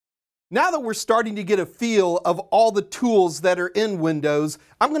Now that we're starting to get a feel of all the tools that are in Windows,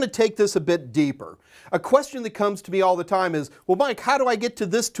 I'm going to take this a bit deeper. A question that comes to me all the time is, well, Mike, how do I get to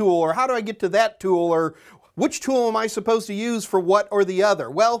this tool, or how do I get to that tool, or which tool am I supposed to use for what or the other?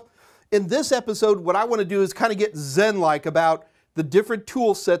 Well, in this episode, what I want to do is kind of get Zen-like about the different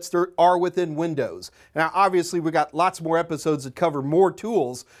tool sets there are within Windows. Now, obviously, we've got lots more episodes that cover more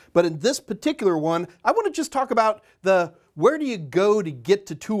tools, but in this particular one, I want to just talk about where do you go to get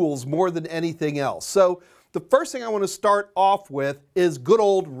to tools more than anything else. So the first thing I want to start off with is good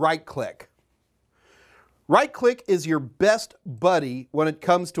old Rightclick. Rightclick is your best buddy when it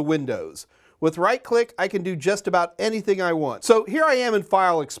comes to Windows. With Rightclick, I can do just about anything I want. So here I am in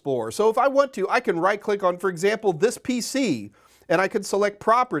File Explorer. So if I want to, I can right-click on, for example, this PC, and I can select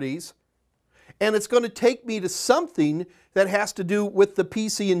Properties, and it's going to take me to something that has to do with the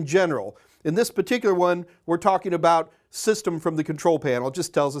PC in general. In this particular one, we're talking about System from the control panel. It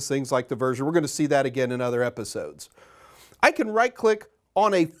just tells us things like the version. We're going to see that again in other episodes. I can right-click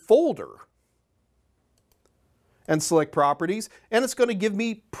on a folder and select Properties, and it's going to give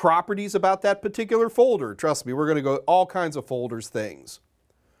me properties about that particular folder. Trust me, we're going to go all kinds of folders things.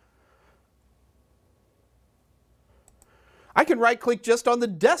 I can right-click just on the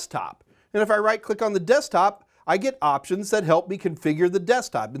desktop, and if I right-click on the desktop, I get options that help me configure the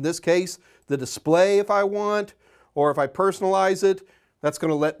desktop. In this case, the display if I want, or if I personalize it, that's going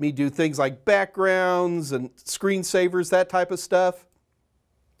to let me do things like backgrounds and screensavers, that type of stuff.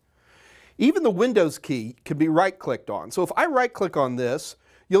 Even the Windows key can be right-clicked on. So if I right-click on this,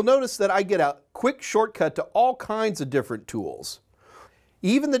 you'll notice that I get a quick shortcut to all kinds of different tools.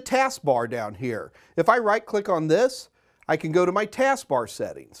 Even the taskbar down here. If I right-click on this, I can go to my taskbar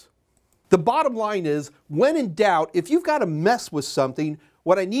settings. The bottom line is, when in doubt, if you've got to mess with something,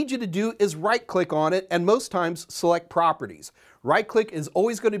 what I need you to do is right-click on it, and most times select Properties. Right-click is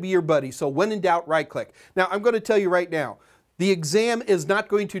always going to be your buddy, so when in doubt, right-click. Now, I'm going to tell you right now, the exam is not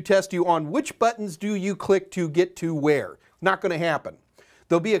going to test you on which buttons do you click to get to where. Not going to happen.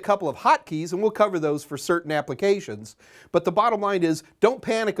 There'll be a couple of hotkeys, and we'll cover those for certain applications. But the bottom line is, don't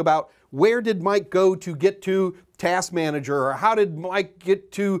panic about where did Mike go to get to Task Manager, or how did Mike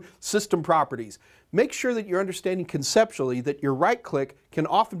get to System Properties. Make sure that you're understanding conceptually that your right-click can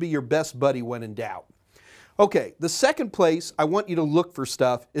often be your best buddy when in doubt. Okay, the second place I want you to look for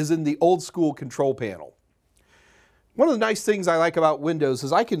stuff is in the old school control panel. One of the nice things I like about Windows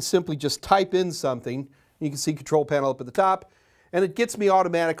is I can simply just type in something. You can see control panel up at the top, and it gets me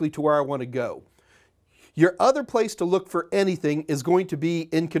automatically to where I want to go. Your other place to look for anything is going to be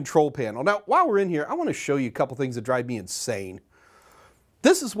in control panel. Now, while we're in here, I want to show you a couple things that drive me insane.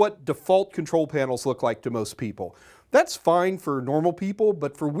 This is what default control panels look like to most people. That's fine for normal people,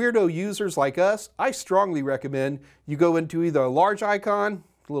 but for weirdo users like us, I strongly recommend you go into either a large icon,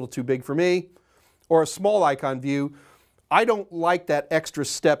 a little too big for me, or a small icon view. I don't like that extra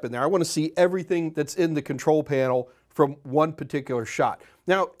step in there. I want to see everything that's in the control panel from one particular shot.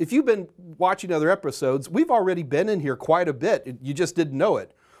 Now, if you've been watching other episodes, we've already been in here quite a bit. You just didn't know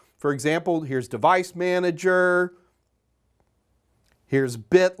it. For example, here's Device Manager. Here's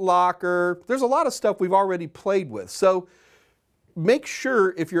BitLocker. There's a lot of stuff we've already played with. So make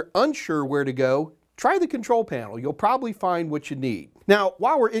sure, if you're unsure where to go, try the control panel. You'll probably find what you need. Now,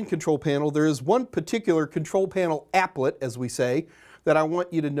 while we're in control panel, there is one particular control panel applet, as we say, that I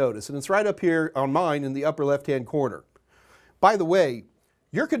want you to notice. And it's right up here on mine in the upper left-hand corner. By the way,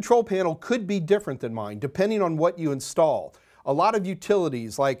 your control panel could be different than mine, depending on what you install. A lot of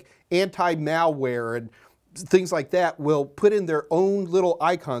utilities like anti-malware and things like that will put in their own little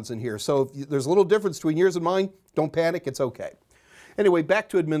icons in here. So if there's a little difference between yours and mine, don't panic, it's okay. Anyway, back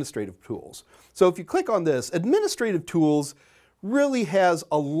to administrative tools. So if you click on this, administrative tools really has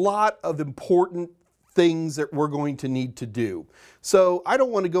a lot of important things that we're going to need to do. So I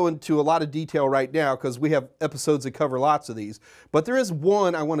don't want to go into a lot of detail right now because we have episodes that cover lots of these, but there is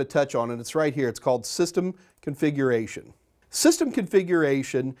one I want to touch on, and it's right here. It's called System Configuration. System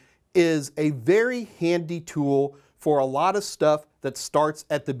Configuration is a very handy tool for a lot of stuff that starts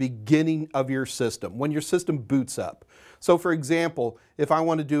at the beginning of your system, when your system boots up. So for example, if I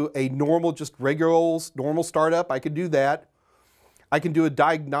want to do a normal, just regular normal startup, I can do that. I can do a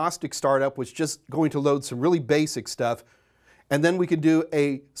diagnostic startup, which is just going to load some really basic stuff. And then we can do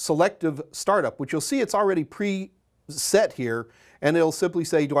a selective startup, which you'll see it's already preset here. And it'll simply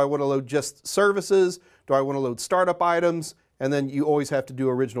say, do I want to load just services? Do I want to load startup items? And then you always have to do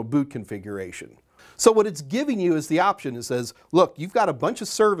original boot configuration. So what it's giving you is the option. It says, look, you've got a bunch of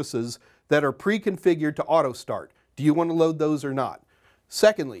services that are pre-configured to auto start. Do you want to load those or not?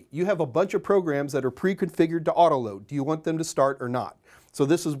 Secondly, you have a bunch of programs that are pre-configured to auto-load. Do you want them to start or not? So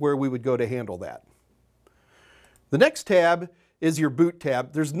this is where we would go to handle that. The next tab is your boot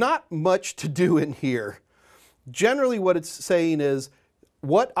tab. There's not much to do in here. Generally what it's saying is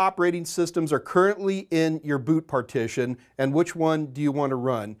what operating systems are currently in your boot partition and which one do you want to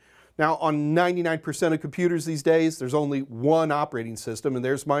run. Now on 99% of computers these days there's only one operating system, and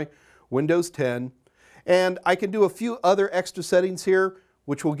there's my Windows 10. And I can do a few other extra settings here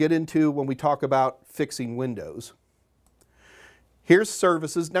which we'll get into when we talk about fixing Windows. Here's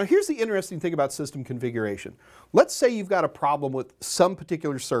services. Now here's the interesting thing about system configuration. Let's say you've got a problem with some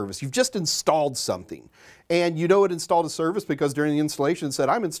particular service. You've just installed something and you know it installed a service because during the installation it said,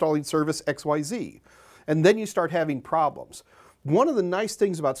 I'm installing service XYZ. And then you start having problems. One of the nice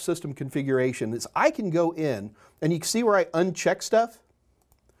things about system configuration is I can go in and you can see where I uncheck stuff.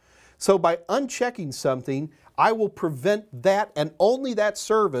 So by unchecking something, I will prevent that and only that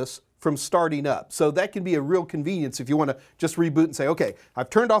service from starting up. So that can be a real convenience if you want to just reboot and say, okay,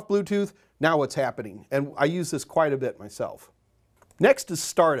 I've turned off Bluetooth, now what's happening? And I use this quite a bit myself. Next is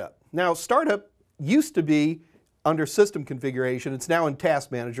startup. Now startup used to be under system configuration. It's now in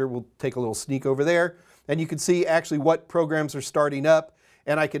Task Manager. We'll take a little sneak over there and you can see actually what programs are starting up,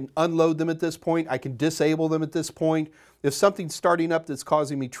 and I can unload them at this point. I can disable them at this point. If something's starting up that's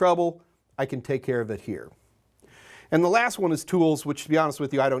causing me trouble, I can take care of it here. And the last one is tools, which to be honest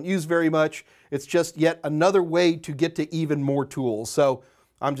with you, I don't use very much. It's just yet another way to get to even more tools. So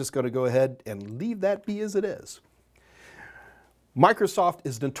I'm just going to go ahead and leave that be as it is. Microsoft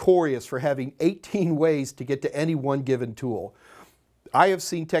is notorious for having 18 ways to get to any one given tool. I have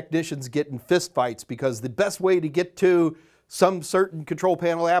seen technicians get in fistfights because the best way to get to some certain control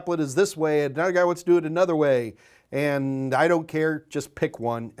panel applet is this way, and another guy wants to do it another way. And I don't care, just pick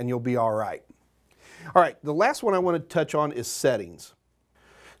one and you'll be all right. All right, the last one I want to touch on is settings.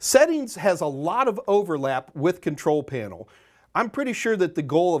 Settings has a lot of overlap with control panel. I'm pretty sure that the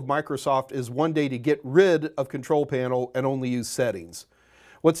goal of Microsoft is one day to get rid of control panel and only use settings.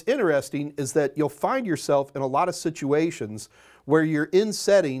 What's interesting is that you'll find yourself in a lot of situations where you're in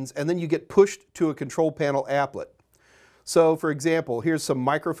settings and then you get pushed to a control panel applet. So for example, here's some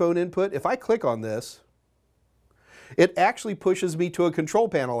microphone input. If I click on this, it actually pushes me to a control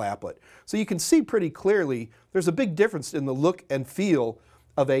panel applet. So you can see pretty clearly there's a big difference in the look and feel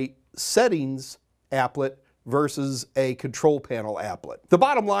of a settings applet versus a control panel applet. The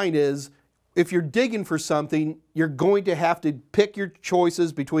bottom line is, if you're digging for something, you're going to have to pick your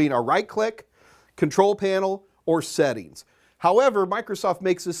choices between a right click, control panel, or settings. However, Microsoft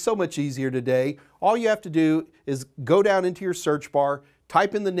makes this so much easier today. All you have to do is go down into your search bar,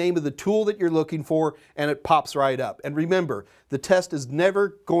 type in the name of the tool that you're looking for, and it pops right up. And remember, the test is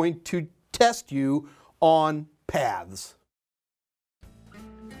never going to test you on paths.